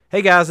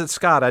Hey guys, it's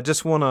Scott. I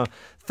just want to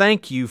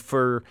thank you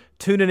for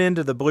tuning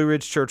into the Blue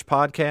Ridge Church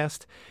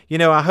podcast.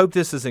 I hope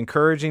this is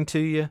encouraging to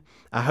you.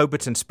 I hope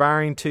it's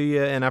inspiring to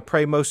you, and I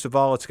pray most of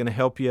all it's going to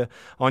help you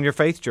on your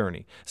faith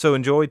journey. So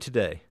enjoy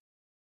today.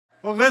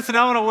 Well, listen,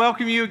 I want to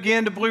welcome you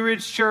again to Blue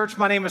Ridge Church.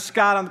 My name is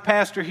Scott. I'm the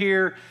pastor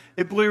here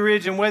at Blue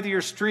Ridge, and whether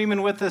you're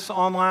streaming with us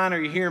online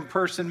or you're here in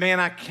person, man,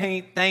 I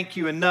can't thank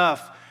you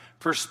enough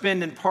for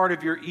spending part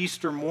of your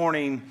Easter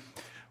morning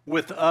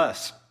with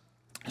us.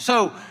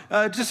 So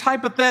just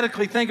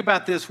hypothetically think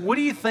about this. What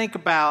do you think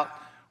about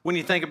when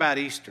you think about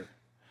Easter?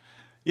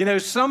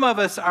 Some of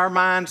us, our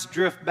minds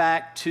drift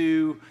back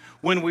to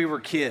when we were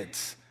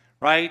kids,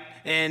 right?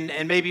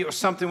 And maybe it was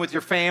something with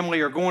your family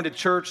or going to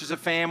church as a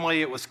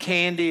family. It was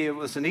candy. It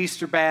was an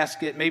Easter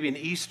basket, maybe an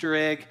Easter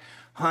egg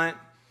hunt.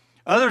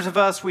 Others of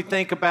us, we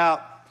think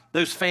about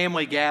those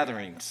family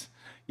gatherings,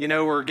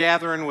 or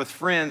gathering with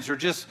friends or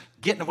just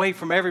getting away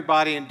from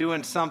everybody and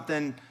doing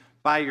something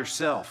by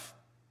yourself.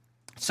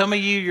 Some of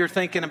you're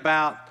thinking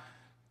about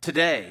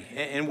today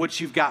and what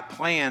you've got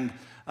planned.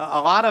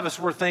 A lot of us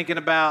were thinking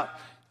about,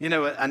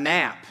 a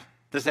nap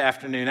this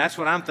afternoon. That's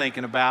what I'm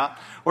thinking about.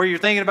 Or you're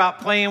thinking about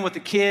playing with the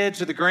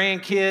kids or the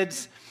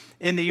grandkids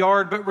in the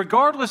yard. But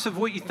regardless of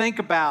what you think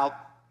about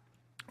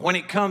when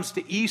it comes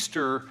to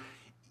Easter,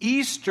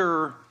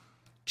 Easter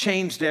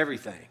changed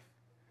everything.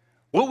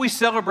 What we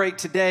celebrate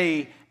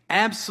today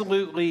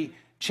absolutely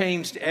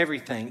changed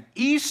everything.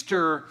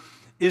 Easter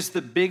is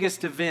the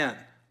biggest event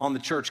on the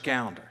church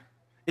calendar.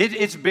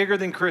 It's bigger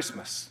than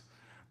Christmas,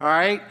 all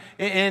right?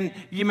 And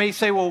you may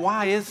say, well,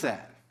 why is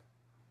that?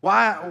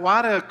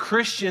 Why do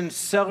Christians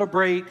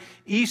celebrate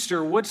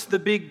Easter? What's the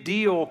big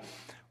deal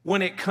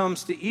when it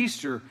comes to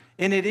Easter?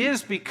 And it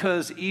is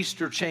because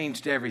Easter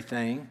changed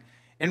everything.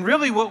 And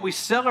really what we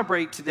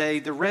celebrate today,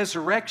 the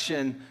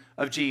resurrection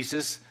of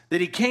Jesus,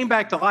 that he came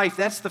back to life,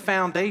 that's the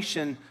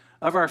foundation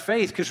of our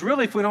faith. Because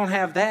really, if we don't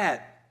have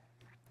that,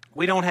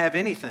 we don't have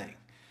anything.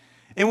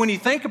 And when you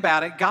think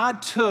about it,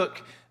 God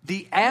took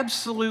the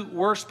absolute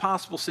worst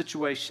possible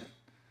situation,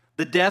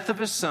 the death of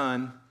his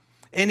son,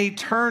 and he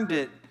turned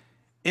it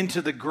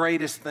into the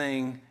greatest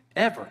thing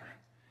ever.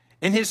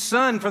 And his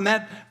son, from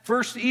that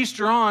first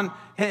Easter on,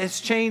 has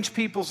changed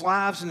people's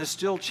lives and is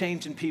still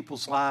changing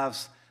people's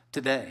lives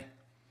today.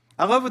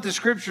 I love what the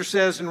scripture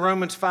says in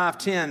Romans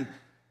 5:10.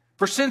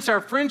 For since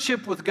our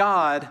friendship with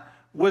God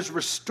was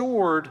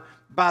restored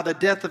by the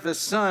death of his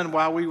son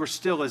while we were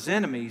still his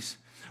enemies,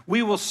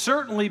 we will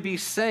certainly be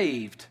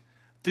saved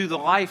through the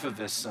life of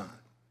his son.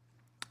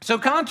 So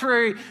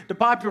contrary to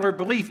popular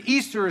belief,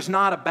 Easter is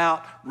not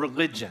about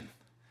religion.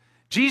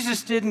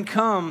 Jesus didn't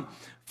come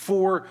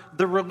for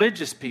the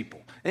religious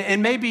people.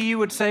 And maybe you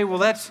would say, well,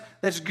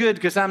 that's good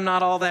because I'm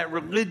not all that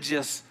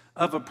religious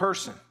of a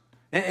person.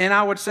 And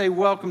I would say,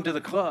 welcome to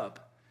the club.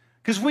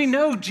 Because we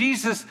know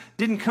Jesus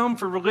didn't come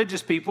for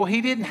religious people.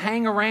 He didn't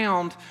hang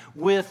around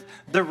with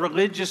the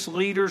religious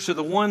leaders or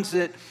the ones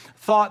that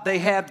thought they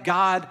had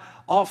God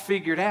all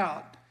figured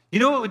out. You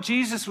know what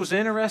Jesus was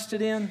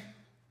interested in?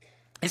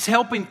 It's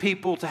helping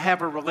people to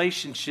have a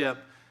relationship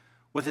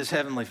with his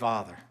heavenly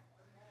Father.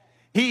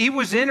 He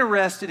was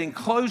interested in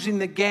closing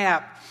the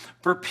gap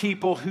for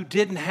people who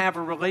didn't have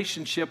a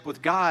relationship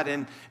with God.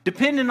 And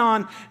depending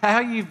on how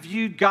you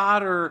viewed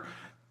God or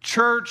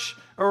church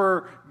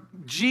or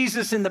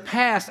Jesus in the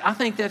past, I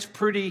think that's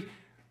pretty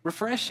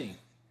refreshing.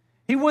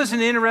 He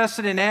wasn't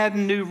interested in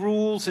adding new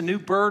rules and new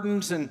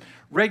burdens and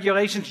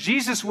regulations.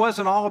 Jesus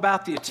wasn't all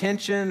about the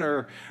attention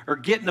or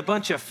getting a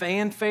bunch of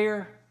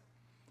fanfare.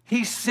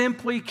 He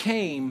simply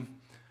came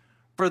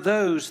for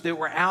those that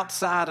were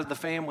outside of the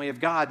family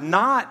of God,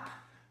 not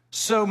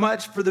so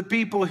much for the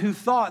people who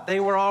thought they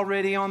were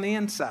already on the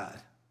inside.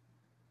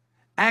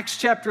 Acts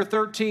chapter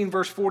 13,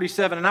 verse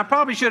 47, and I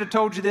probably should have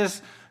told you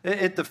this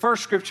at the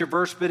first scripture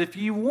verse, but if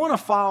you want to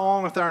follow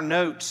along with our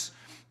notes,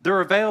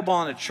 they're available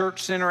on a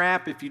Church Center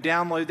app if you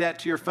download that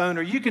to your phone,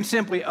 or you can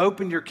simply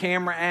open your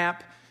camera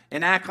app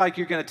and act like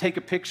you're going to take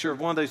a picture of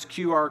one of those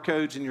QR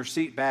codes in your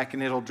seat back,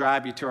 and it'll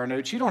drive you to our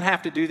notes. You don't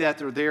have to do that.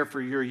 They're there for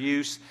your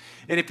use.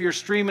 And if you're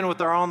streaming with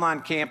our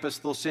online campus,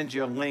 they'll send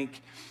you a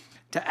link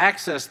to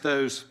access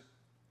those.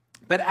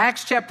 But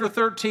Acts chapter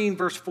 13,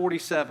 verse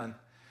 47,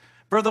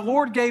 for the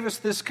Lord gave us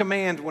this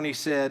command when he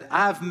said,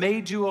 I've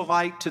made you a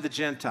light to the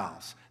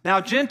Gentiles.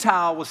 Now,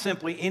 Gentile was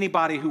simply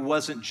anybody who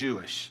wasn't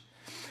Jewish,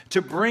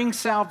 to bring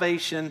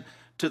salvation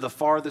to the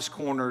farthest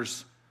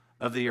corners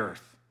of the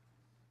earth.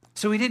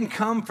 So he didn't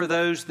come for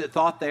those that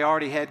thought they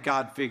already had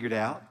God figured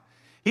out.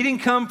 He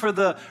didn't come for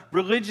the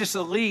religious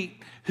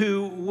elite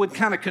who would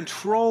kind of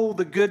control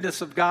the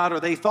goodness of God, or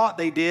they thought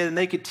they did, and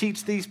they could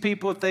teach these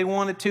people if they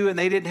wanted to, and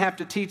they didn't have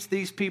to teach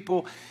these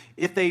people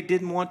if they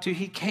didn't want to.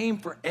 He came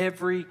for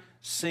every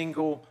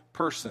single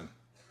person.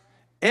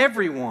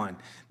 Everyone.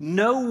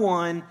 No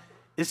one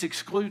is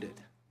excluded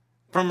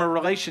from a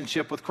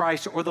relationship with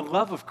Christ or the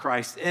love of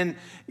Christ. And,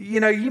 you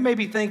may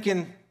be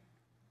thinking,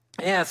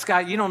 yeah,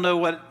 Scott, you don't know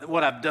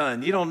what I've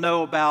done. You don't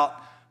know about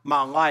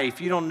my life.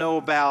 You don't know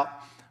about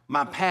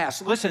my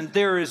past. Listen,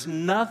 there is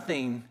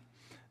nothing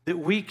that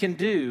we can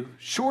do,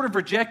 short of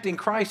rejecting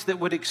Christ, that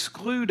would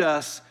exclude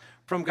us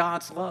from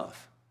God's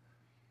love.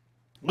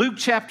 Luke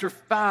chapter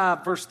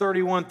 5, verse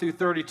 31 through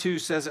 32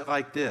 says it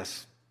like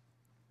this.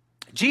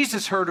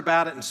 Jesus heard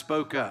about it and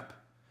spoke up.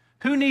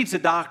 Who needs a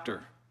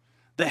doctor?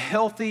 The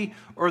healthy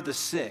or the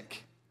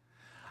sick?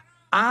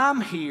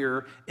 I'm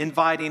here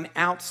inviting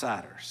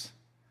outsiders,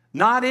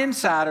 not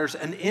insiders,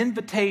 an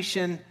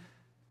invitation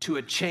to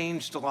a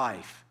changed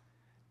life,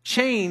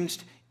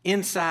 changed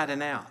inside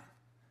and out.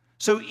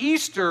 So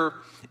Easter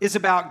is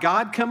about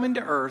God coming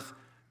to earth,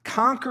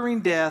 conquering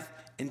death,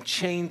 and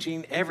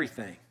changing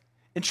everything.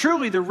 And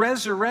truly, the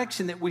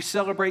resurrection that we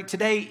celebrate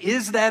today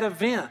is that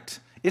event.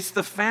 It's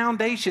the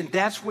foundation.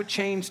 That's what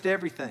changed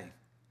everything.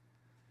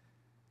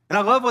 And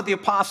I love what the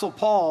Apostle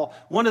Paul,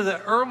 one of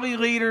the early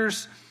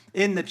leaders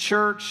in the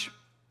church,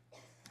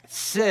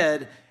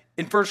 said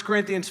in 1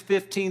 Corinthians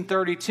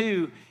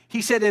 15:32.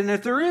 He said, and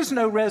if there is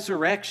no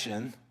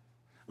resurrection,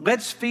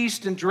 let's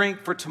feast and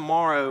drink, for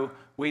tomorrow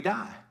we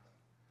die.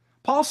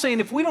 Paul's saying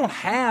if we don't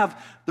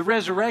have the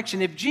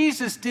resurrection, if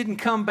Jesus didn't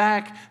come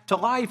back to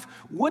life,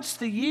 what's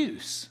the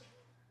use?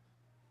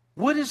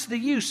 What is the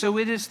use? So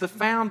it is the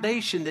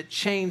foundation that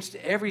changed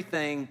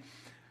everything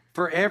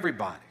for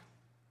everybody.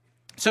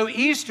 So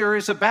Easter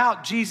is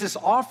about Jesus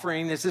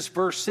offering, as this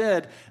verse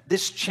said,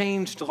 this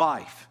changed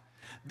life.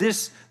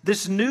 This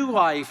new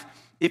life,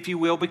 if you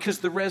will, because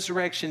the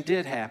resurrection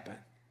did happen.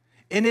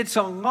 And it's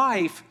a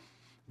life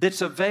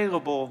that's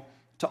available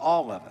to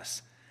all of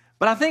us.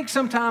 But I think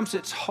sometimes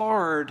it's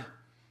hard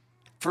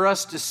for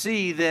us to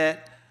see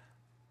that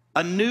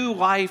a new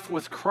life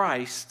with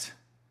Christ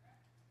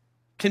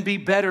can be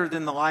better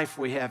than the life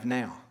we have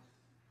now.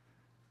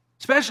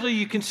 Especially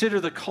you consider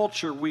the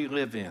culture we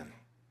live in.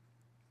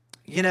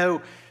 You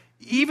know,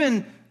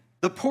 even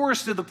the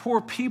poorest of the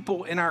poor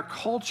people in our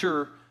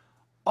culture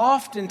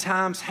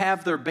oftentimes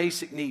have their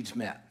basic needs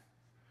met.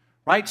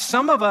 Right?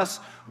 Some of us,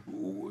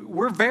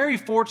 we're very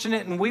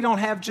fortunate and we don't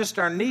have just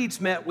our needs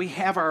met, we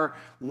have our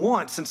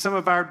wants and some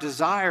of our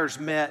desires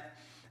met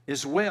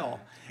as well.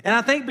 And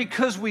I think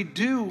because we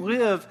do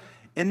live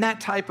in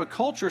that type of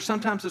culture,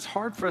 sometimes it's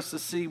hard for us to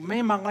see,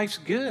 man, my life's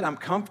good, I'm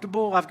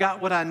comfortable, I've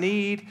got what I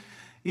need.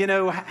 You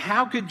know,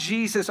 how could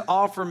Jesus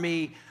offer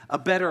me a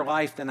better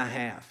life than I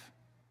have?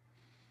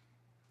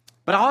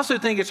 But I also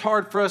think it's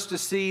hard for us to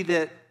see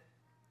that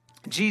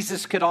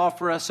Jesus could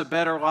offer us a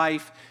better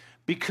life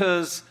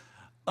because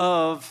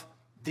of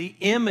the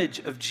image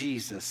of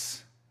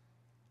Jesus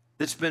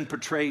that's been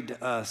portrayed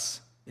to us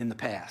in the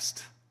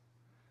past.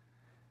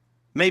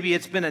 Maybe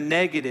it's been a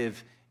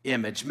negative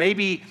image.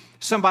 Maybe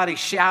somebody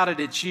shouted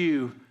at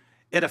you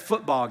at a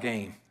football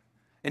game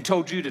and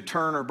told you to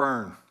turn or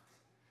burn,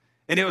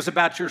 and it was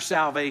about your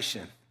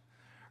salvation.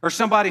 Or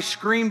somebody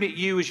screamed at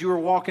you as you were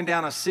walking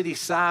down a city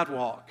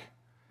sidewalk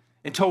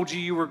and told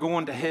you were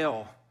going to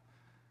hell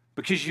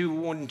because you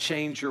wouldn't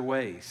change your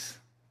ways.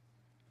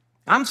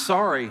 I'm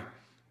sorry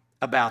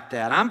about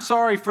that. I'm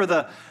sorry for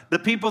the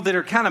people that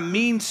are kind of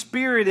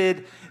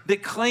mean-spirited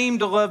that claim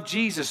to love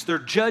Jesus. They're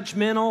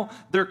judgmental,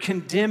 they're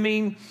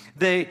condemning,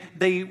 they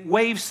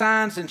wave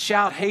signs and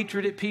shout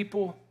hatred at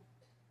people.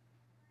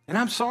 And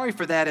I'm sorry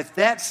for that if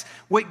that's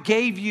what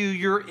gave you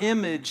your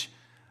image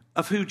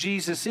of who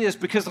Jesus is.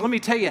 Because let me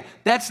tell you,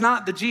 that's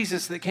not the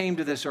Jesus that came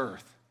to this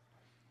earth.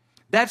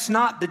 That's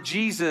not the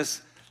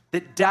Jesus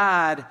that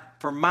died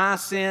for my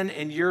sin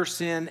and your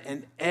sin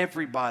and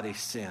everybody's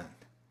sin.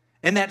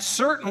 And that's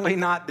certainly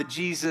not the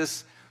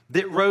Jesus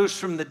that rose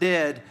from the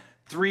dead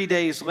 3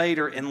 days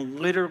later and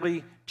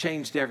literally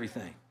changed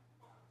everything.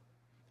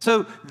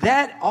 So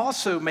that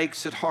also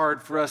makes it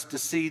hard for us to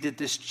see that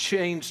this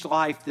changed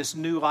life, this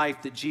new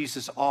life that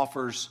Jesus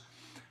offers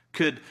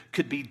could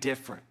be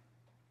different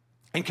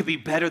and could be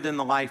better than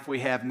the life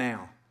we have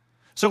now.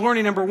 So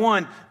learning number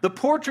one, the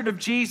portrait of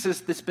Jesus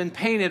that's been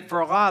painted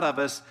for a lot of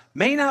us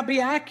may not be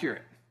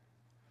accurate.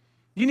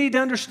 You need to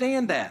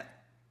understand that.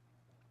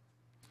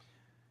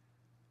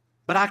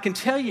 But I can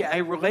tell you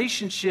a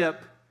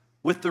relationship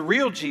with the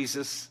real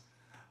Jesus,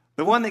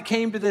 the one that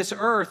came to this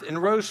earth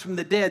and rose from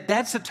the dead,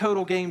 that's a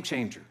total game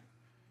changer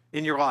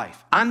in your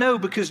life. I know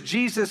because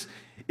Jesus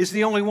is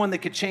the only one that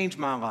could change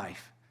my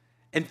life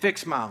and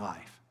fix my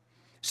life.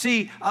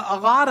 See, a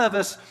lot of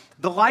us,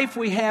 the life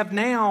we have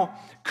now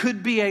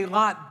could be a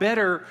lot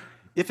better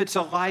if it's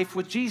a life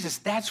with Jesus.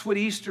 That's what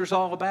Easter's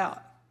all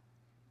about.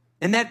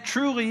 And that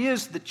truly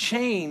is the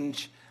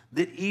change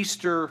that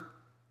Easter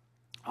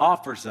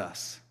offers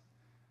us.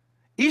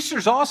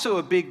 Easter's also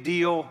a big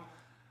deal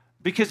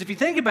because if you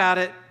think about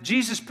it,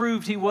 Jesus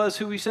proved he was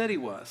who he said he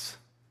was.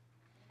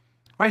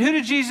 Right? Who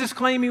did Jesus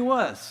claim he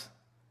was?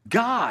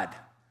 God.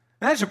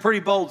 That's a pretty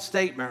bold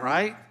statement,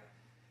 right?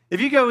 If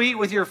you go eat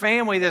with your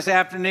family this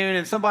afternoon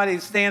and somebody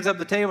stands up at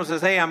the table and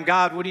says, hey, I'm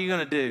God, what are you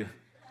going to do?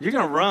 You're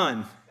going to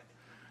run,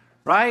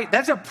 right?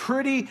 That's a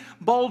pretty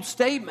bold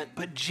statement,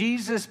 but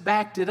Jesus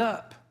backed it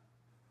up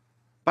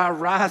by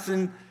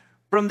rising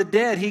from the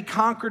dead. He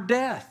conquered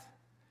death.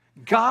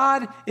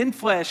 God in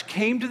flesh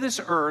came to this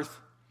earth,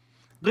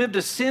 lived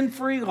a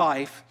sin-free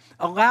life,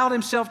 allowed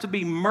himself to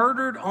be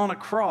murdered on a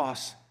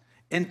cross,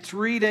 and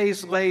 3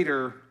 days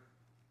later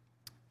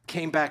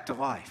came back to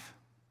life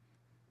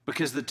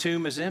because the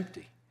tomb is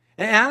empty.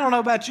 And I don't know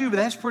about you, but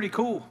that's pretty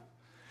cool.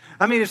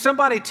 I mean, if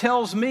somebody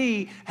tells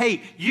me,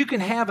 hey, you can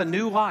have a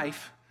new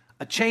life,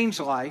 a changed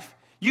life,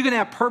 you can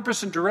have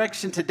purpose and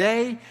direction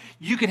today,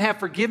 you can have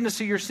forgiveness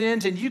of your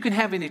sins, and you can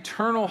have an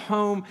eternal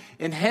home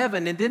in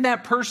heaven, and then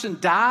that person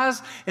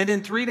dies, and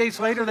then 3 days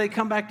later they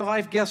come back to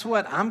life, guess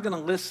what? I'm going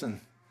to listen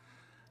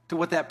to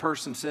what that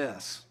person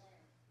says.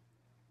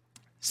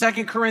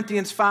 2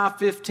 Corinthians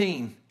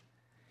 5:15,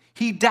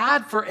 he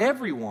died for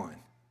everyone,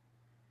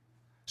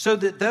 so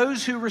that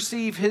those who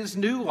receive his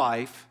new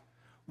life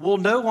will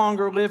no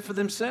longer live for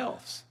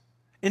themselves.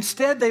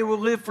 Instead, they will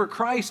live for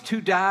Christ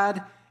who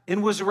died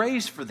and was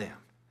raised for them.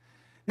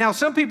 Now,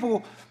 some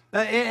people,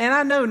 and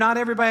I know not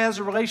everybody has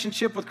a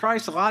relationship with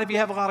Christ. A lot of you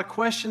have a lot of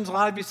questions. A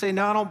lot of you say,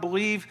 no, I don't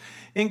believe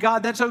in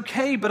God. That's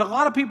okay. But a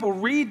lot of people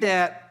read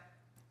that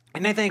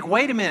and they think,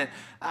 wait a minute,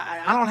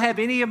 I don't have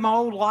any of my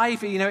old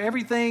life. You know,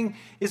 everything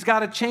has got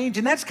to change.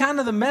 And that's kind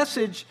of the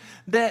message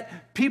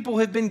that people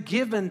have been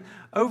given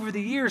over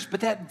the years.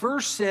 But that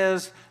verse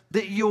says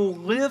that you'll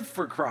live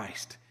for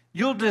Christ.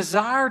 You'll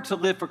desire to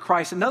live for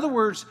Christ. In other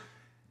words,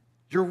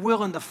 you're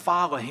willing to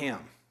follow him.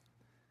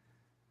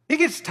 It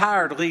gets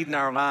tired leading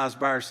our lives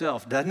by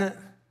ourselves, doesn't it?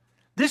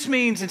 This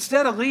means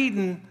instead of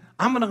leading,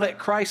 I'm going to let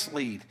Christ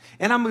lead.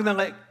 And I'm going to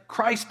let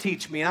Christ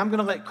teach me. And I'm going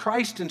to let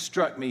Christ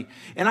instruct me.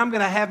 And I'm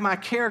going to have my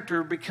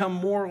character become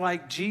more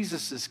like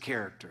Jesus'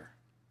 character.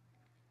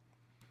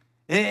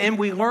 And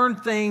we learn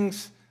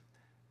things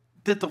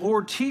that the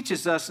Lord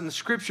teaches us and the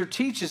Scripture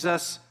teaches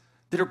us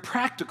that are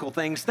practical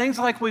things. Things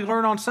like we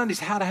learn on Sundays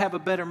how to have a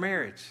better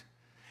marriage,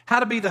 how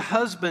to be the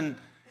husband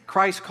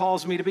Christ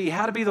calls me to be,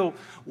 how to be the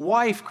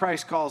wife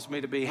Christ calls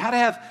me to be, how to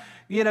have,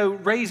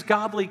 raise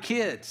godly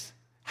kids,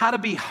 how to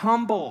be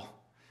humble,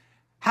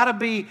 how to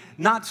be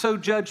not so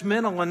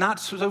judgmental and not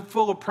so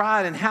full of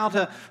pride, and how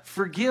to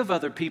forgive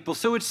other people.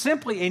 So it's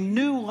simply a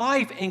new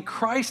life, and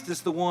Christ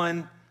is the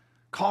one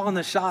calling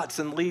the shots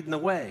and leading the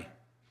way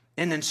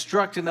and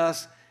instructing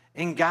us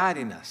and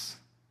guiding us.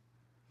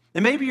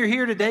 And maybe you're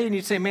here today and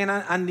you say, man,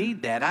 I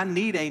need that. I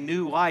need a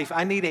new life.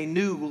 I need a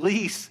new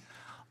lease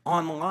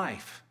on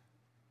life.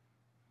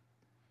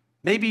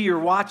 Maybe you're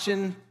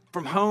watching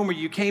from home, or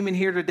you came in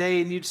here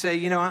today and you'd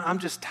say, I'm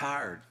just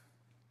tired.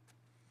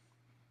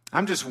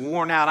 I'm just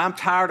worn out. I'm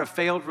tired of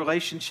failed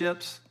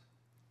relationships.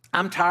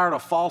 I'm tired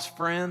of false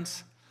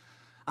friends.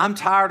 I'm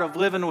tired of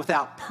living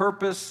without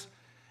purpose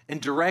and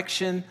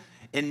direction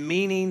and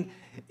meaning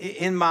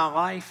in my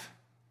life.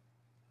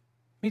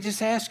 Let me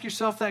just ask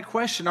yourself that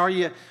question. Are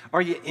you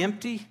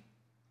empty?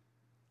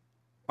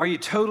 Are you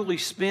totally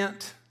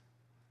spent?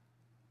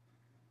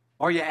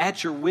 Are you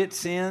at your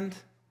wit's end?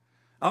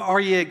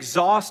 Are you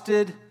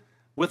exhausted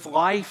with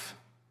life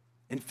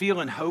and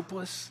feeling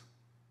hopeless?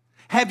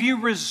 Have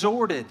you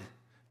resorted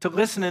to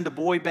listening to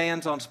boy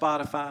bands on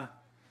Spotify?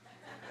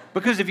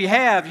 Because if you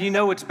have, you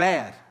know it's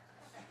bad.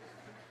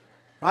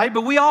 Right?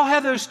 But we all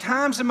have those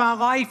times in my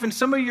life, and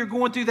some of you are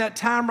going through that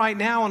time right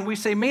now, and we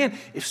say, man,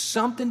 if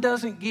something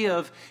doesn't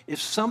give,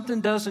 if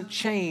something doesn't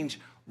change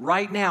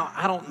right now,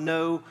 I don't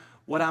know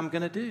what I'm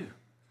going to do.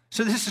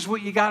 So this is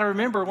what you got to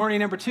remember. Learning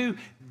number 2,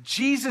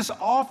 Jesus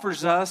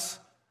offers us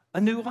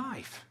a new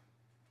life,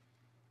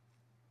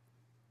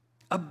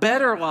 a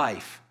better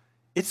life.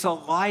 It's a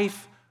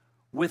life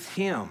with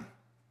him.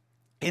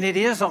 And it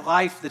is a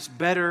life that's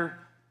better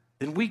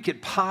than we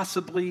could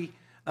possibly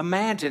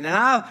imagine. And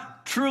I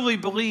truly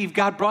believe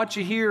God brought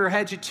you here or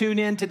had you tune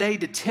in today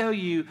to tell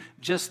you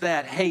just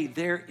that. Hey,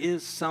 there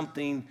is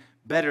something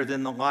better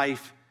than the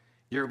life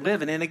you're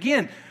living. And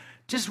again,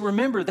 just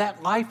remember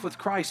that life with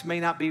Christ may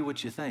not be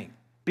what you think,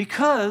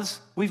 because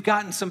we've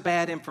gotten some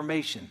bad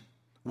information.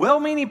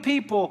 Well-meaning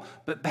people,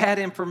 but bad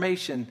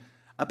information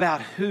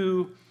about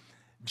who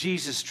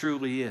Jesus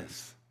truly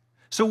is.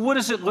 So what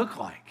does it look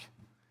like?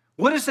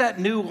 What does that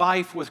new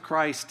life with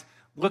Christ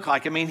look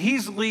like? I mean,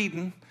 he's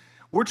leading.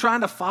 We're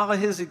trying to follow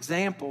his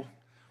example.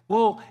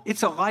 Well,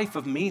 it's a life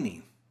of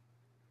meaning,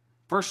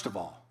 first of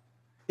all.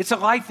 It's a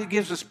life that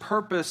gives us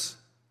purpose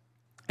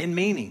and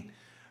meaning.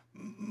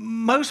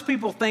 Most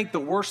people think the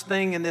worst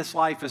thing in this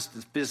life is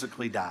to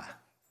physically die.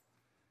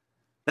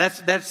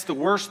 That's the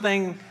worst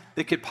thing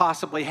that could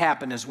possibly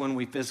happen, is when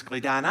we physically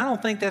die. And I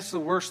don't think that's the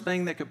worst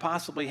thing that could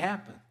possibly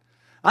happen.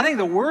 I think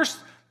the worst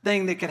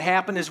thing that could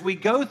happen is we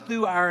go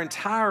through our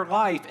entire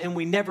life and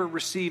we never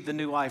receive the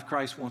new life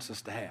Christ wants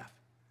us to have.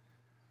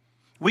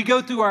 We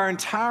go through our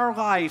entire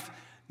life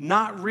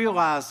not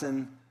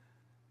realizing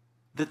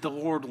that the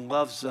Lord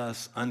loves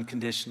us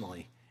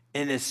unconditionally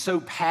and is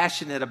so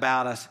passionate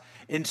about us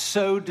and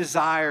so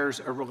desires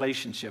a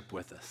relationship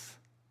with us.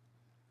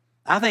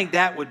 I think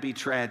that would be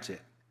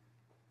tragic,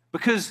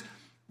 because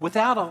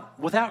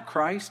without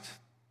Christ,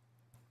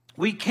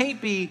 we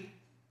can't be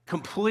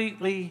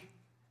completely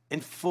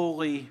and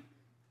fully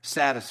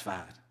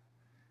satisfied.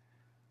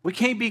 We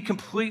can't be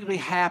completely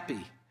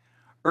happy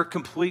or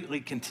completely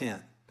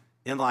content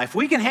in life.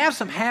 We can have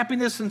some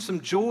happiness and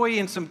some joy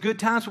and some good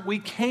times, but we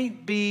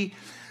can't be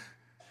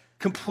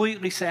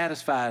completely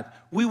satisfied.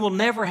 We will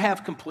never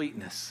have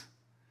completeness.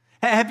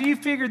 Have you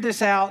figured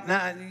this out?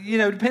 Now,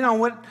 depending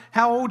on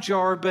how old you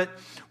are, but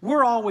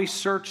we're always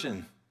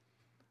searching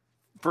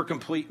for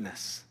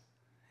completeness.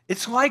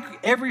 It's like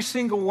every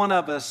single one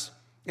of us,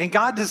 and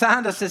God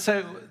designed us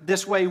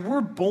this way,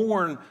 we're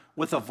born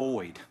with a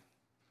void,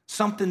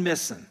 something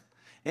missing.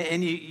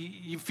 And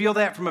you feel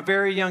that from a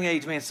very young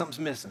age, man, something's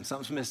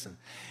missing.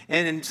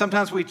 And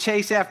sometimes we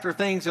chase after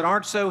things that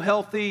aren't so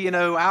healthy,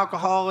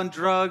 alcohol and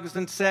drugs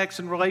and sex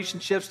and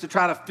relationships to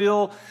try to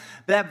fill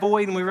that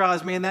void. And we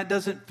realize, man, that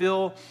doesn't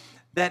fill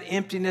that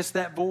emptiness,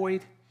 that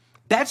void.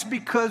 That's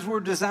because we're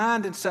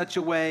designed in such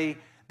a way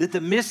that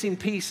the missing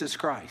piece is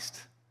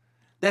Christ.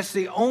 That's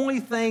the only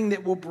thing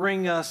that will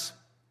bring us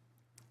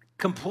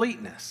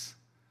completeness.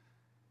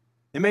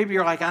 And maybe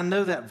you're like, I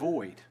know that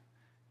void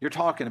you're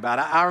talking about.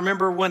 I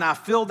remember when I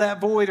filled that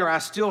void, or I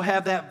still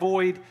have that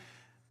void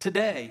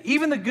today.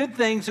 Even the good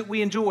things that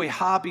we enjoy,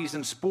 hobbies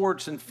and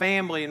sports and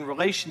family and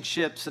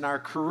relationships and our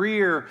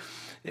career,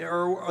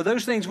 or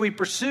those things we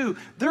pursue,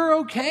 they're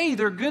okay.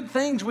 They're good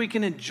things. We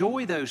can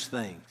enjoy those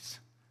things.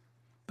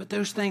 But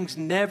those things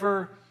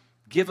never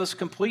give us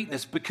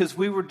completeness because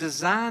we were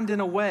designed in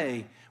a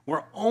way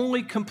we're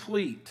only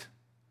complete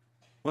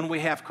when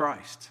we have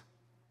Christ.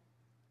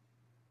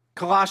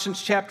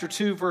 Colossians chapter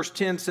 2, verse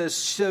 10 says,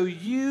 so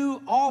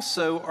you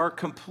also are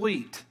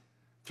complete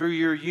through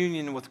your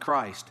union with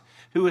Christ,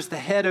 who is the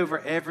head over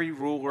every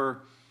ruler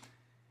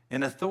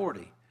and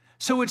authority.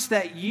 So it's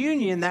that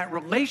union, that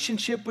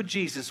relationship with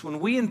Jesus, when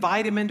we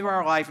invite him into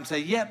our life and say,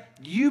 yep,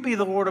 you be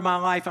the Lord of my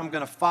life, I'm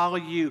going to follow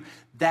you,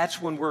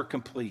 that's when we're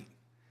complete.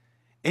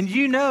 And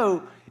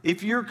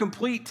if you're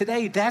complete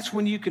today, that's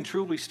when you can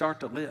truly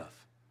start to live.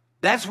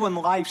 That's when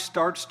life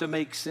starts to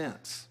make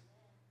sense.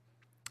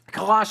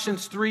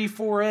 Colossians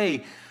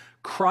 3:4a,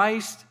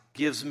 Christ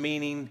gives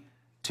meaning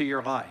to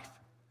your life.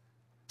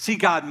 See,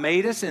 God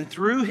made us, and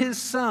through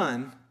his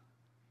Son,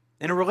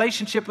 in a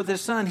relationship with his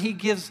Son, he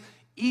gives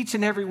each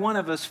and every one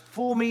of us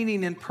full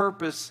meaning and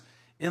purpose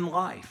in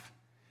life.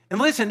 And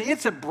listen,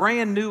 it's a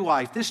brand new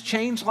life. This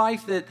changed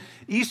life that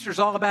Easter's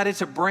all about,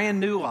 it's a brand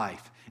new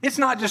life. It's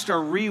not just a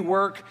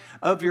rework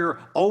of your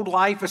old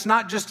life. It's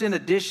not just in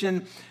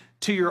addition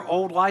to your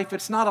old life.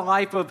 It's not a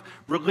life of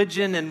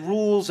religion and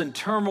rules and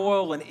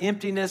turmoil and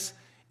emptiness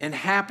and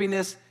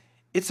happiness.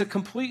 It's a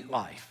complete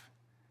life.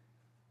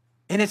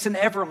 And it's an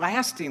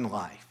everlasting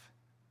life.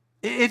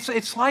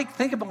 It's like,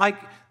 think of it like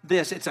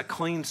this. It's a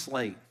clean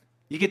slate.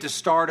 You get to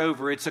start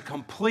over. It's a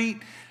complete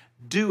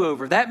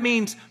do-over. That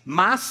means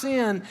my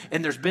sin,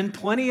 and there's been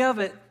plenty of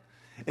it,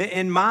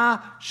 and my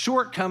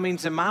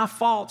shortcomings and my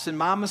faults and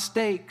my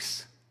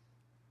mistakes,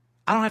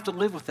 I don't have to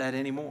live with that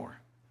anymore.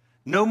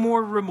 No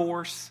more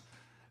remorse.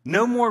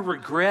 No more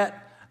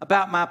regret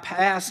about my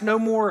past. No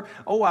more,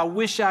 I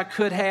wish I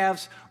could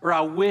have, or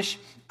I wish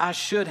I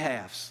should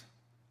have.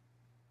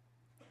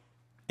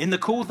 And the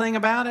cool thing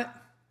about it,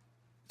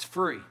 it's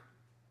free.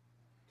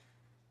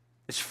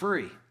 It's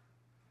free.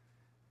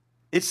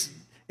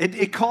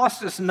 It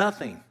costs us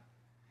nothing.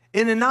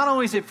 And then not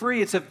only is it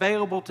free, it's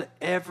available to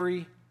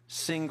every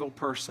single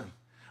person.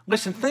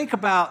 Listen, think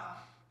about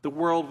the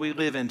world we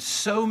live in.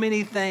 So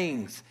many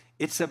things.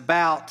 It's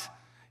about,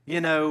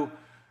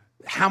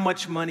 how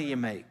much money you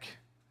make.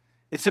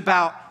 It's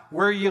about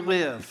where you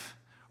live,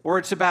 or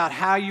it's about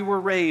how you were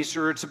raised,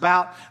 or it's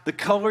about the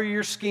color of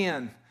your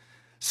skin.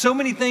 So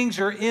many things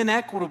are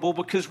inequitable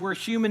because we're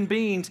human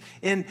beings,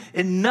 and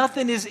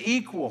nothing is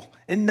equal,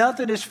 and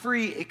nothing is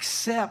free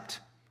except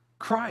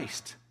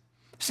Christ.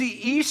 See,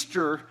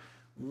 Easter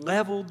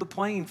leveled the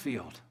playing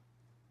field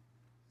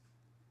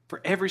for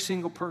every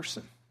single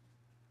person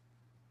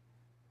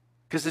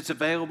because it's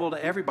available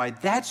to everybody.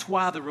 That's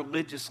why the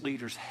religious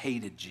leaders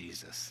hated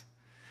Jesus.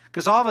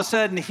 Because all of a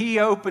sudden, he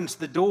opens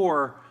the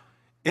door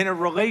in a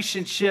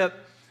relationship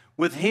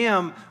with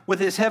him, with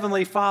his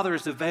heavenly Father,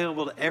 is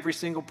available to every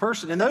single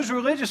person. And those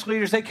religious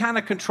leaders, they kind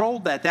of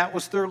controlled that. That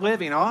was their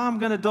living. I'm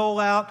going to dole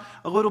out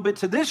a little bit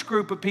to this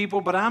group of people,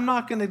 but I'm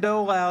not going to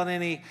dole out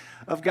any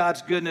of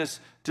God's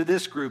goodness to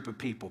this group of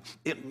people.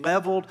 It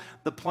leveled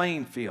the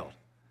playing field.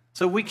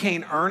 So we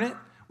can't earn it.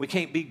 We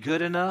can't be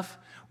good enough.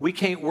 We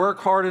can't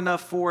work hard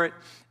enough for it.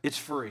 It's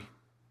free.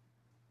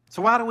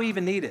 So why do we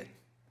even need it?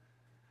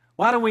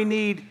 Why do we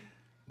need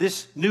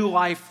this new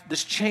life,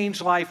 this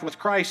changed life with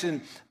Christ?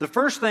 And the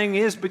first thing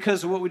is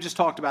because of what we just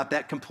talked about,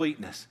 that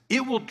completeness.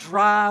 It will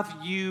drive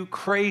you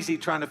crazy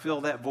trying to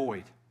fill that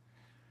void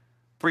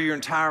for your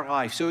entire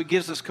life. So it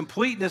gives us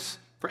completeness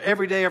for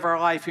every day of our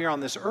life here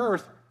on this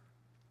earth.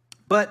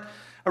 But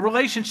a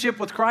relationship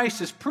with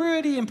Christ is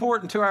pretty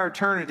important to our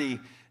eternity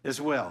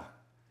as well.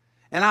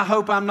 And I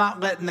hope I'm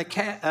not letting the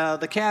cat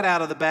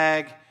out of the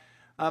bag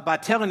by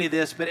telling you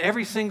this, but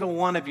every single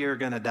one of you are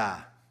going to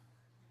die.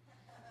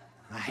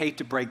 I hate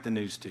to break the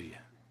news to you,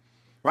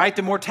 right?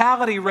 The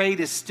mortality rate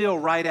is still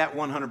right at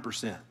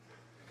 100%.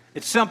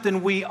 It's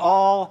something we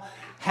all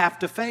have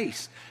to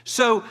face.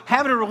 So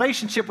having a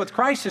relationship with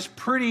Christ is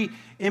pretty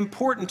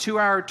important to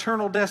our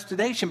eternal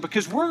destination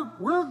because we're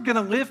going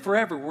to live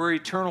forever. We're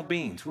eternal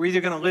beings. We're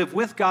either going to live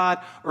with God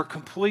or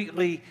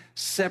completely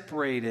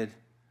separated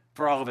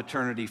for all of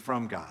eternity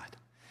from God.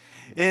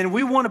 And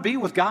we want to be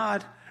with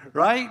God,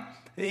 right?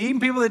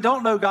 Even people that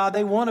don't know God,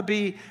 they want to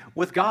be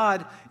with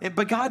God.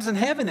 But God's in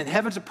heaven, and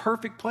heaven's a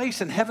perfect place,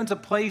 and heaven's a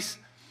place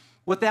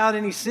without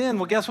any sin.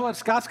 Well, guess what?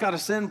 Scott's got a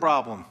sin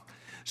problem.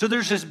 So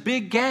there's this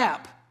big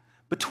gap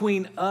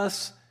between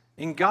us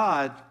and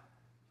God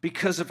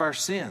because of our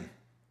sin.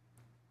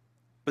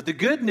 But the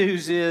good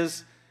news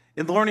is,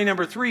 in learning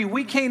number 3,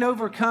 we can't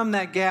overcome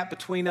that gap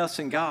between us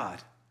and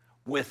God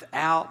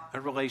without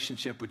a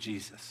relationship with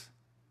Jesus.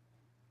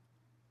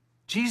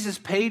 Jesus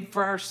paid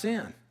for our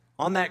sin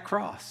on that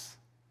cross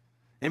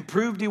and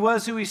proved he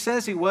was who he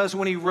says he was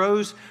when he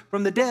rose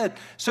from the dead.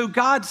 So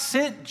God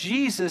sent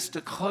Jesus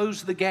to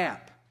close the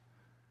gap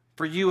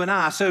for you and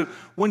I. So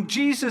when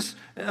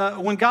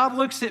God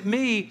looks at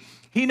me,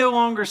 he no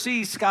longer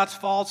sees Scott's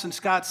faults and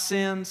Scott's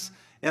sins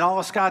and all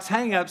of Scott's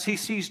hang-ups. He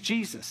sees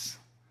Jesus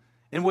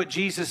and what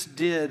Jesus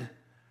did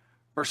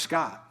for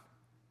Scott.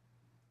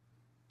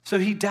 So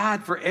he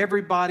died for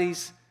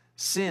everybody's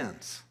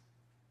sins.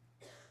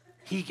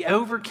 He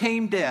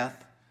overcame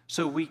death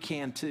so we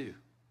can too.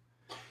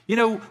 You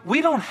know,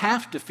 we don't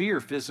have to fear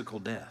physical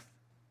death.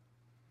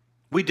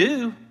 We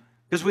do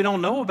because we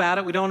don't know about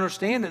it. We don't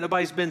understand it.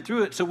 Nobody's been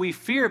through it, so we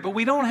fear it. But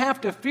we don't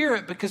have to fear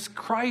it because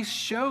Christ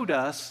showed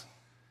us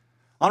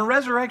on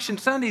Resurrection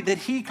Sunday that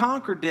he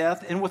conquered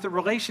death, and with a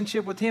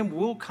relationship with him,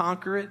 we'll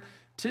conquer it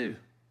too.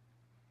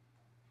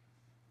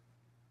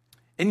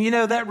 And you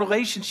know, that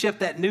relationship,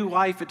 that new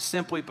life, it's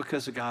simply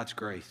because of God's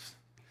grace.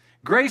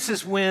 Grace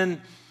is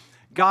when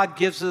God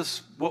gives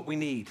us what we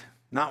need,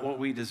 not what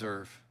we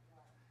deserve.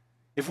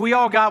 If we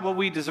all got what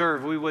we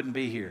deserve, we wouldn't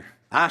be here.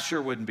 I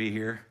sure wouldn't be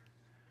here.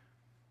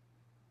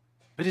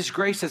 But his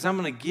grace says, I'm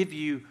going to give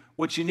you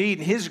what you need.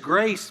 And his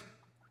grace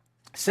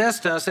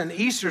says to us, and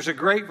Easter's a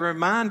great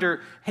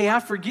reminder, hey, I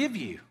forgive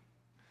you.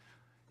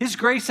 His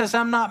grace says,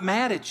 I'm not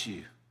mad at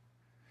you.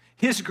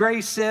 His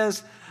grace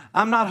says,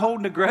 I'm not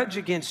holding a grudge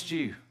against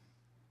you.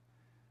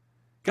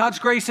 God's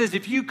grace says,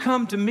 if you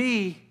come to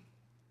me,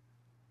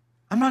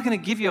 I'm not going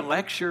to give you a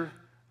lecture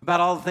about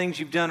all the things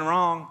you've done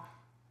wrong,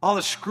 all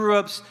the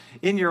screw-ups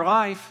in your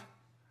life.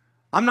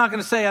 I'm not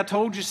going to say, I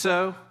told you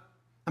so.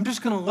 I'm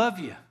just going to love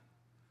you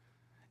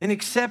and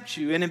accept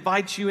you and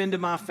invite you into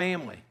my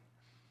family.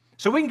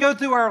 So we can go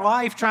through our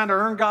life trying to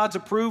earn God's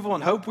approval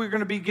and hope we're going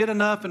to be good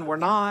enough and we're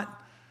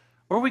not.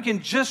 Or we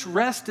can just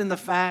rest in the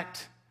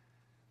fact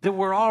that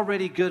we're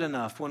already good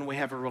enough when we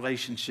have a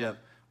relationship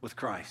with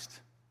Christ.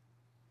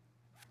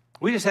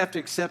 We just have to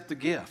accept the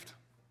gift.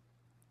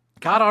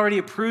 God already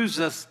approves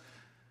us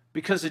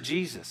because of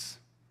Jesus.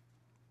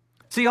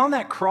 See, on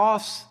that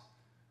cross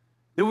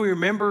that we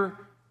remember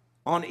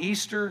on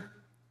Easter,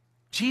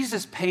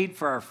 Jesus paid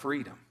for our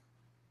freedom.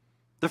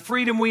 The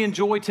freedom we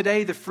enjoy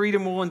today, the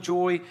freedom we'll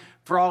enjoy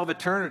for all of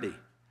eternity.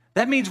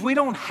 That means we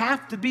don't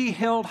have to be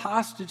held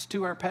hostage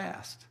to our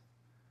past.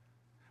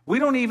 We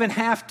don't even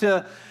have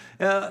to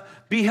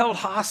be held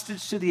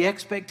hostage to the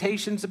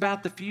expectations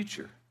about the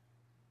future.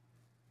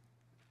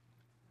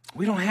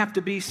 We don't have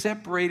to be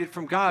separated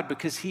from God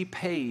because he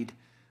paid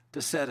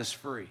to set us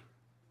free.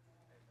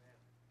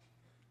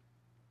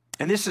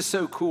 And this is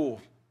so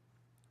cool.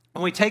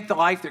 When we take the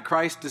life that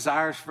Christ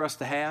desires for us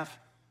to have,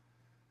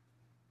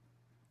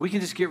 we can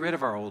just get rid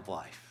of our old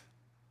life.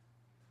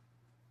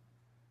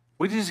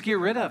 We can just get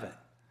rid of it.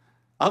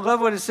 I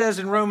love what it says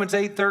in Romans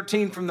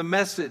 8:13 from the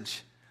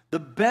Message. The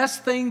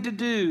best thing to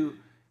do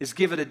is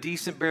give it a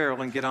decent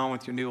burial and get on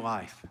with your new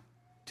life.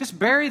 Just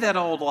bury that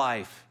old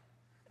life.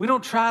 We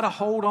don't try to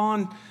hold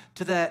on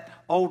to that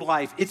old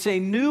life. It's a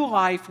new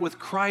life with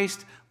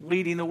Christ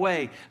leading the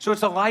way. So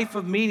it's a life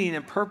of meaning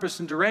and purpose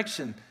and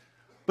direction.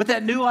 But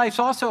that new life's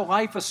also a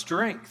life of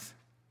strength.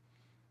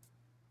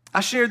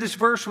 I shared this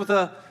verse with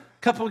a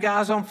couple of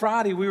guys on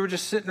Friday. We were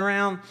just sitting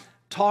around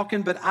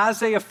talking, but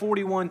Isaiah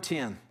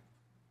 41:10.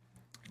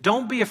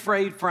 Don't be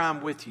afraid, for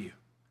I'm with you.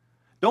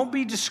 Don't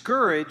be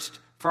discouraged,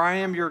 for I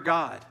am your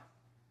God.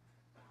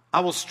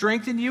 I will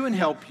strengthen you and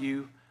help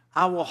you.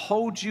 I will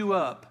hold you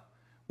up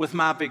with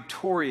my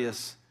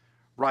victorious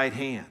right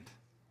hand.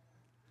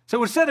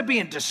 So instead of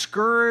being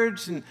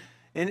discouraged and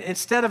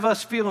instead of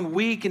us feeling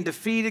weak and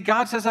defeated,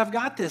 God says, I've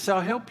got this.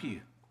 I'll help you.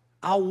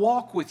 I'll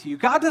walk with you.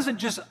 God doesn't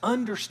just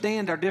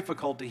understand our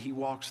difficulty. He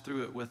walks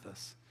through it with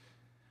us.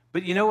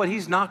 But you know what?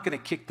 He's not going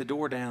to kick the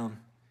door down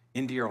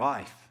into your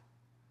life.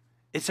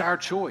 It's our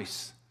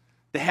choice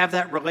to have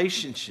that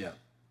relationship.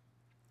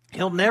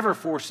 He'll never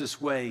force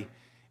his way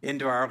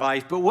into our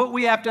life. But what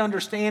we have to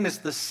understand is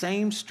the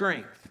same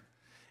strength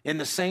and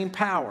the same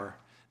power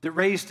that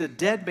raised a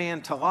dead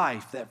man to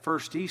life that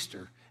first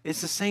Easter.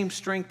 It's the same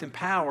strength and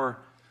power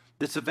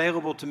that's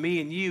available to me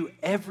and you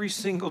every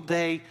single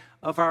day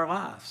of our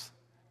lives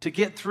to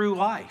get through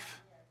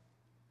life.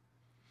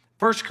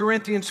 1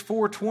 Corinthians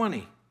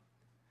 4:20.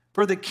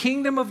 For the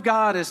kingdom of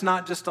God is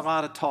not just a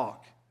lot of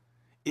talk.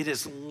 It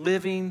is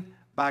living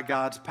by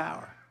God's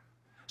power.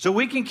 So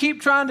we can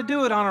keep trying to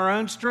do it on our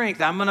own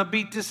strength. I'm going to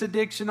beat this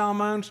addiction on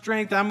my own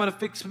strength. I'm going to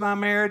fix my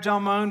marriage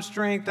on my own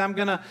strength. I'm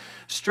going to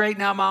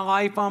straighten out my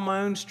life on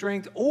my own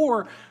strength.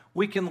 Or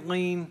we can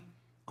lean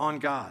on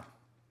God.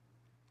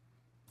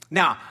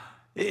 Now,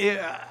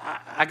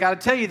 I got to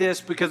tell you this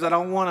because I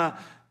don't want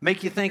to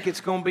make you think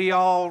it's going to be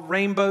all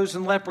rainbows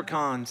and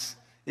leprechauns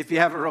if you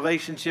have a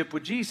relationship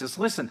with Jesus.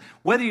 Listen,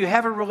 whether you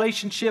have a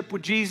relationship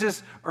with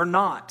Jesus or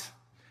not,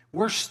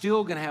 we're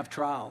still going to have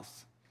trials.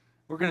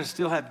 We're going to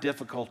still have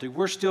difficulty.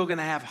 We're still going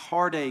to have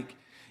heartache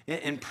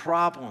and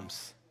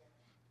problems.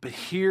 But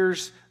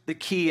here's the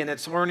key, and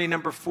it's learning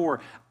number 4.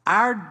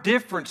 Our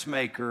difference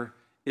maker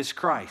is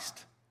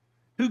Christ,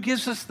 who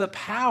gives us the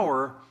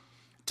power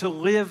to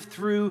live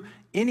through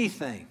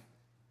anything.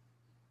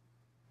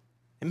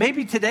 And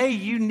maybe today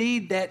you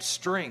need that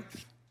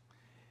strength.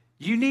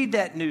 You need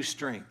that new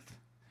strength.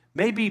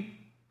 Maybe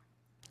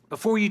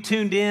before you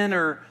tuned in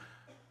or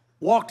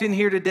walked in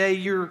here today,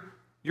 you're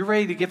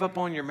ready to give up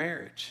on your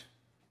marriage.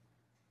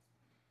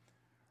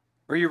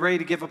 Or you're ready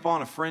to give up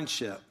on a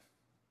friendship.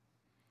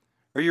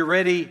 Or you're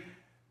ready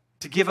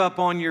to give up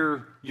on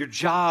your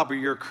job or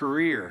your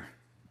career.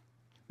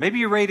 Maybe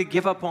you're ready to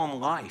give up on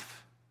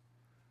life.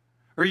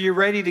 Or you're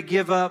ready to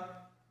give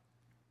up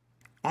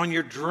on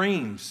your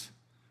dreams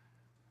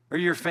or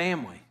your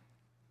family.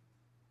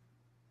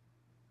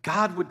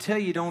 God would tell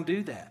you don't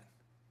do that.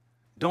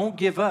 Don't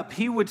give up.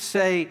 He would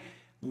say,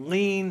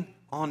 lean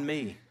on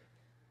me.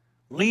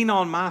 Lean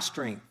on my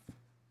strength.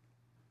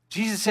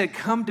 Jesus said,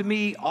 come to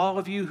me, all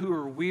of you who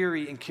are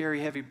weary and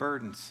carry heavy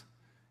burdens,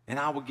 and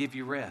I will give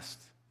you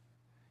rest.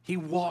 He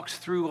walks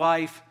through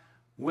life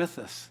with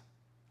us.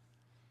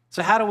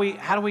 So how do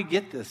we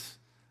get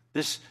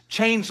this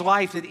changed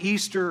life that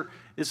Easter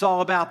is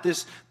all about,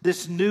 this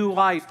new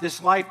life,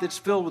 this life that's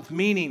filled with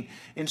meaning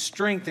and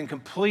strength and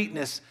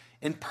completeness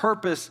and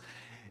purpose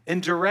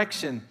and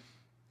direction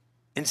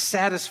and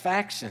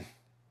satisfaction?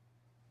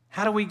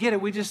 How do we get it?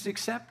 We just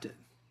accept it.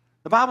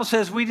 The Bible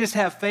says we just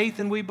have faith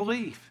and we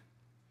believe.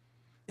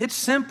 It's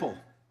simple.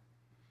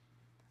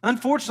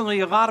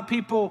 Unfortunately, a lot of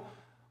people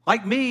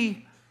like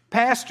me,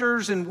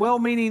 pastors and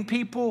well-meaning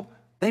people,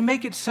 they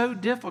make it so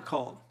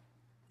difficult.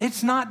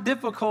 It's not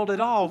difficult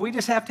at all. We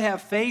just have to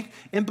have faith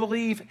and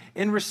believe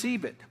and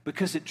receive it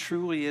because it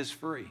truly is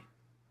free.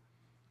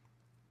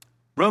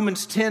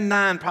 Romans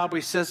 10:9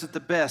 probably says it the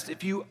best.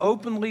 If you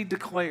openly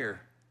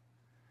declare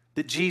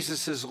that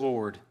Jesus is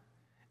Lord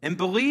and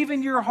believe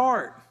in your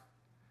heart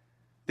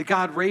that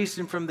God raised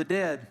him from the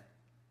dead,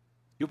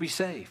 you'll be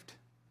saved.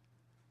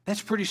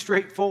 That's pretty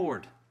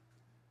straightforward.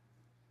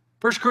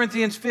 1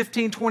 Corinthians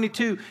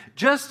 15:22,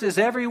 just as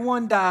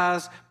everyone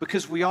dies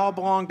because we all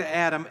belong to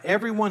Adam,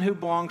 everyone who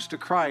belongs to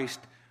Christ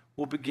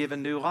will be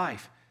given new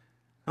life.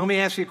 Let me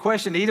ask you a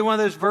question. Did either one of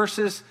those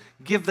verses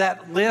give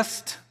that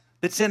list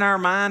that's in our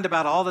mind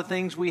about all the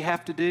things we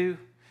have to do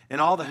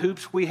and all the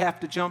hoops we have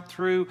to jump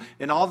through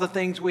and all the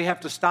things we have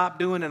to stop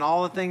doing and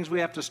all the things we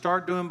have to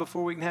start doing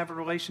before we can have a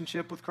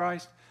relationship with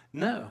Christ?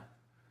 No,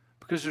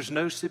 because there's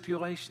no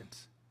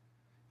stipulations.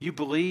 You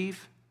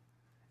believe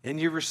and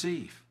you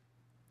receive.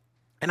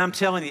 And I'm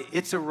telling you,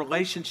 it's a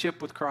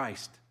relationship with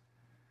Christ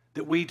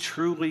that we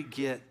truly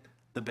get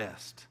the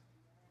best.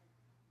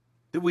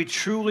 That we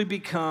truly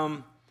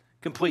become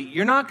complete.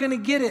 You're not going to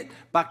get it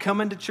by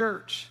coming to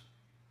church.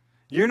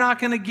 You're not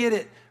going to get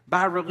it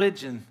by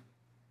religion.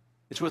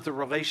 It's with a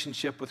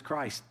relationship with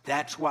Christ.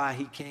 That's why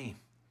he came.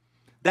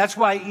 That's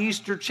why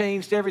Easter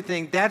changed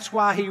everything. That's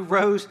why he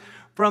rose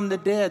from the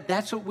dead.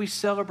 That's what we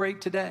celebrate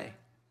today.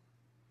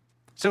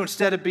 So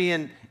instead of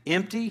being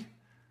empty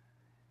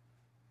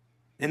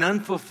and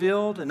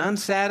unfulfilled and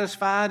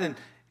unsatisfied and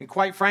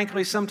quite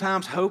frankly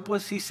sometimes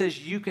hopeless, he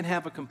says you can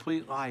have a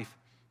complete life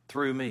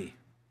through me.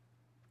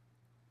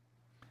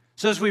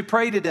 So as we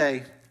pray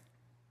today,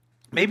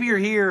 maybe you're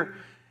here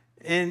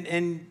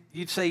and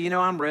you'd say,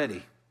 I'm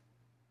ready.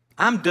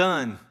 I'm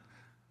done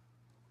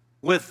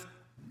with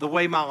the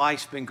way my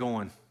life's been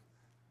going.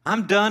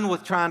 I'm done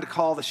with trying to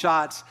call the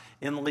shots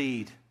and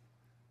lead.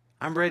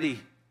 I'm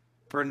ready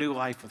for a new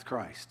life with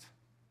Christ.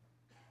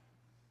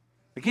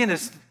 Again,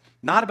 it's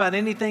not about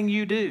anything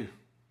you do.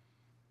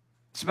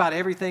 It's about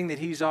everything that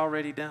he's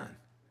already done.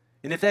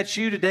 And if that's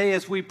you today,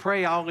 as we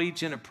pray, I'll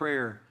lead you in a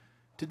prayer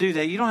to do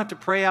that. You don't have to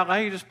pray out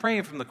loud. You're just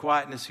praying from the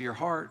quietness of your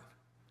heart.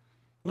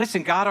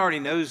 Listen, God already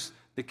knows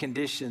the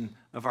condition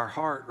of our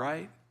heart,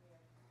 right?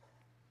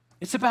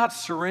 It's about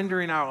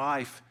surrendering our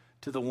life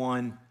to the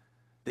one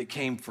that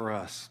came for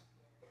us.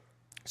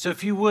 So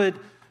if you would,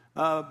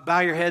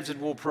 bow your heads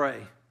and we'll pray.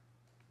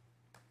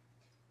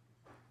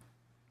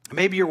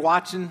 Maybe you're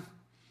watching,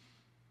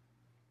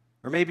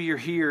 or maybe you're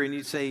here and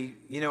you'd say,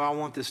 I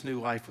want this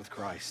new life with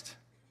Christ.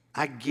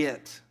 I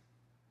get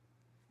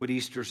what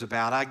Easter's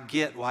about. I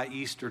get why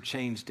Easter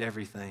changed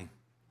everything.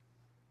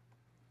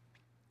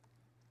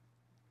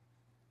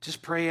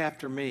 Just pray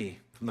after me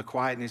from the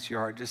quietness of your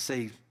heart. Just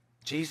say,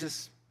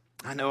 Jesus,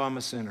 I know I'm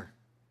a sinner.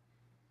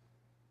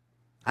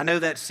 I know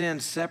that sin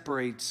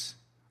separates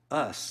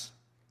us.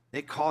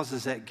 It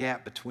causes that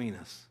gap between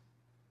us.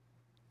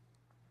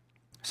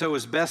 So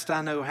as best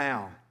I know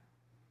how,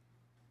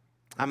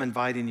 I'm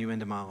inviting you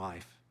into my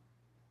life.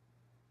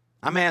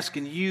 I'm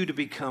asking you to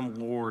become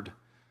Lord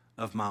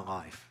of my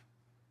life.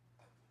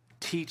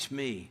 Teach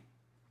me.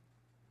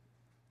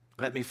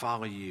 Let me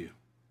follow you.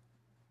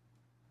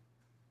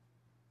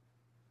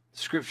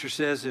 Scripture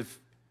says if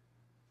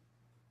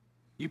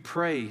you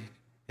pray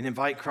and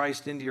invite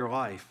Christ into your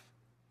life,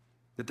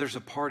 that there's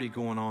a party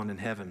going on in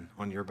heaven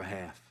on your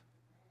behalf.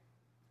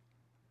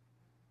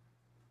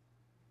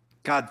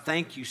 God,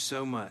 thank you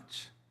so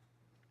much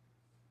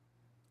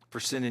for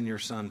sending your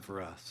Son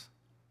for us.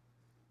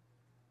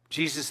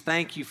 Jesus,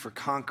 thank you for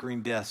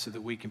conquering death so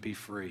that we can be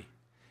free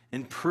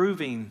and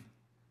proving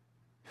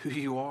who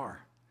you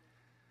are.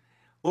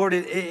 Lord,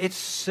 it's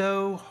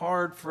so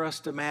hard for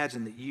us to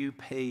imagine that you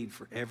paid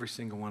for every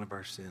single one of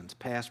our sins,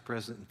 past,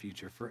 present, and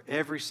future, for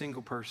every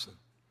single person.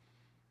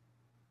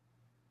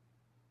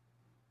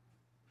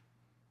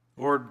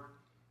 Lord,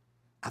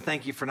 I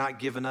thank you for not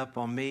giving up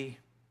on me.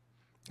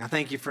 I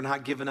thank you for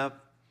not giving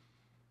up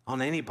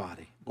on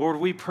anybody. Lord,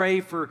 we pray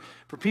for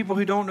people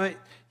who don't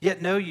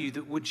yet know you,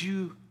 that would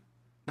you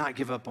not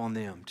give up on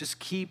them. Just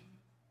keep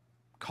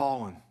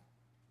calling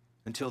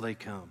until they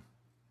come.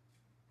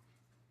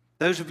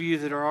 Those of you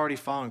that are already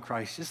following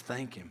Christ, just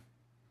thank him.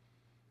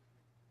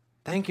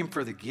 Thank him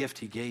for the gift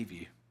he gave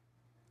you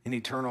in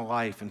eternal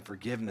life and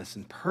forgiveness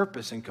and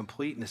purpose and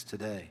completeness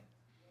today.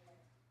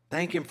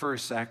 Thank him for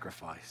his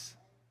sacrifice.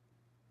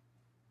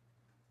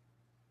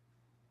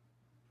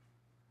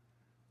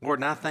 Lord,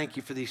 and I thank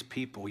you for these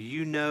people.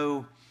 You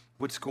know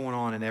what's going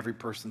on in every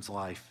person's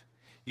life.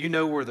 You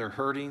know where they're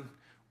hurting,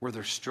 where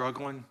they're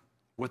struggling,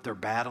 what they're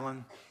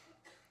battling.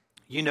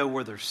 You know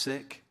where they're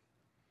sick.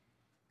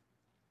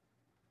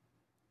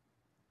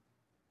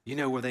 You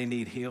know where they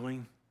need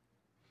healing.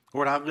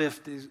 Lord, I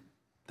lift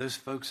those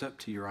folks up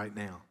to you right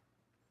now.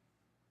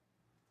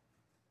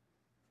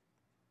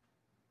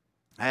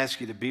 I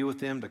ask you to be with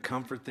them, to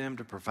comfort them,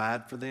 to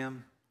provide for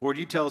them. Lord,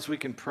 you tell us we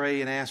can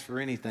pray and ask for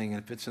anything,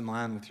 and if it's in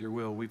line with your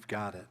will, we've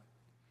got it.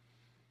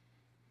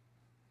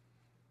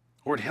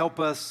 Lord, help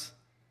us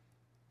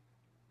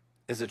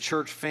as a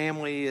church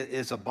family,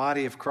 as a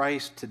body of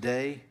Christ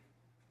today,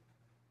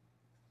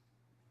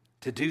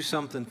 to do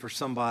something for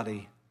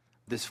somebody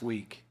this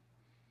week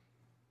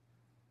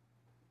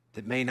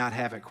that may not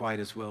have it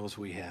quite as well as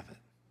we have it.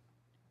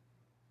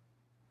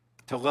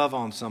 To love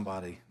on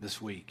somebody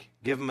this week.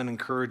 Give them an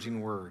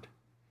encouraging word,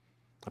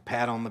 a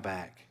pat on the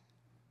back.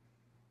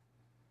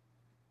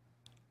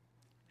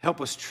 Help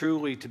us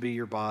truly to be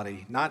your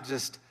body, not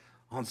just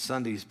on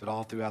Sundays, but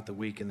all throughout the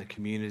week in the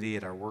community,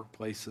 at our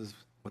workplaces,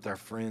 with our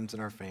friends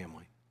and our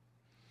family.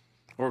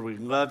 Lord, we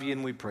love you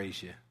and we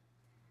praise you.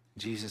 In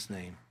Jesus'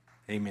 name,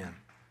 amen.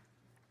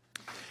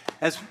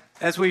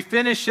 As we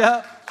finish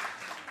up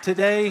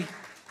today,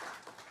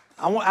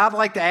 I'd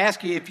like to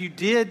ask you, if you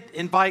did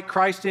invite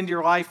Christ into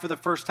your life for the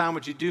first time,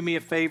 would you do me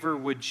a favor?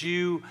 Would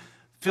you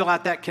fill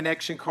out that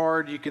connection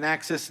card? You can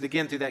access it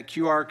again through that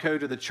QR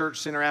code or the Church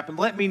Center app, and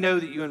let me know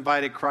that you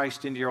invited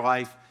Christ into your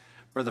life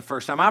for the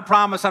first time. I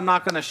promise I'm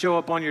not going to show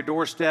up on your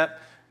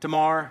doorstep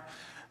tomorrow.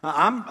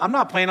 I'm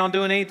not planning on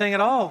doing anything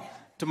at all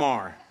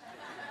tomorrow.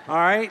 All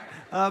right?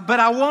 But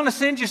I want to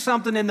send you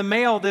something in the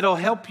mail that'll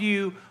help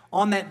you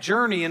on that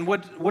journey and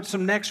what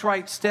some next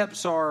right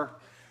steps are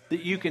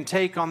that you can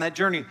take on that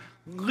journey.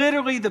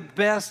 Literally the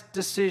best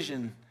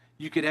decision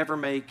you could ever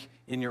make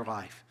in your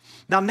life.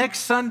 Now,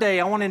 next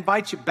Sunday, I want to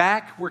invite you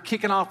back. We're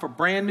kicking off a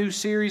brand new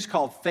series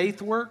called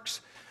Faith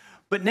Works.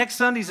 But next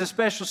Sunday is a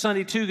special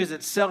Sunday, too, because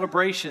it's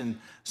Celebration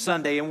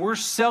Sunday. And we're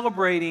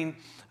celebrating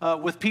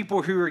with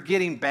people who are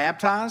getting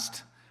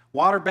baptized,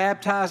 water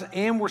baptized,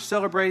 and we're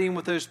celebrating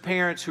with those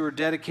parents who are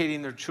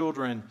dedicating their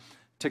children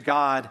to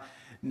God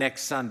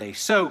next Sunday.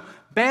 So,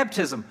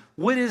 baptism,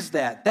 what is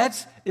that?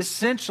 That's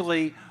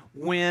essentially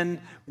when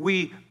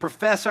we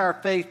profess our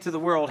faith to the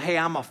world. Hey,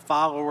 I'm a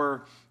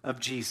follower of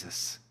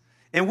Jesus.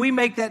 And we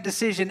make that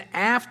decision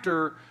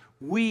after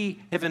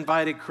we have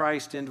invited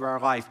Christ into our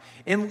life.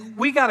 And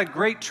we got a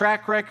great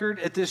track record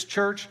at this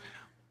church,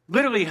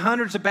 literally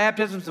hundreds of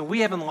baptisms, and we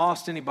haven't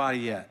lost anybody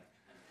yet.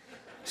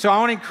 So I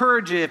want to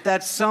encourage you, if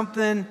that's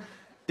something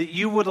that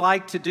you would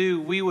like to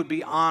do, we would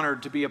be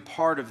honored to be a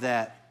part of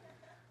that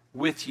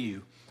with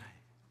you.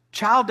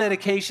 Child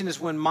dedication is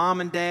when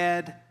mom and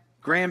dad,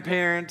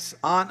 grandparents,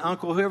 aunt,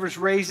 uncle, whoever's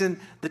raising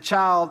the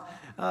child,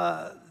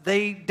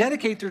 they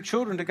dedicate their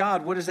children to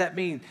God. What does that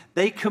mean?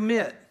 They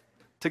commit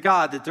to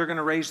God that they're going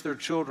to raise their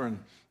children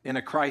in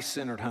a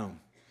Christ-centered home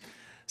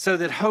so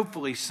that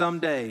hopefully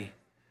someday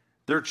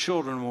their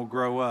children will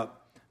grow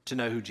up to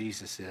know who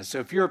Jesus is. So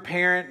if you're a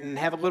parent and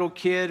have a little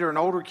kid or an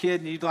older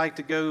kid and you'd like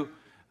to go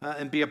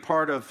and be a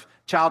part of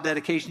child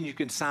dedication, you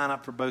can sign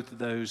up for both of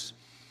those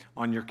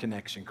on your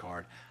connection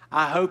card.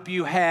 I hope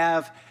you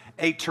have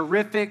a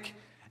terrific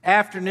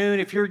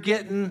afternoon. If you're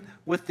getting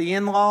with the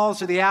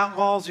in-laws or the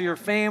outlaws of your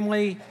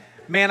family,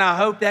 man, I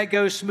hope that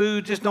goes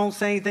smooth. Just don't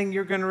say anything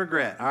you're going to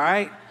regret, all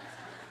right?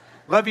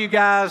 Love you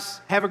guys.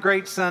 Have a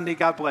great Sunday.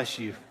 God bless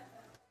you.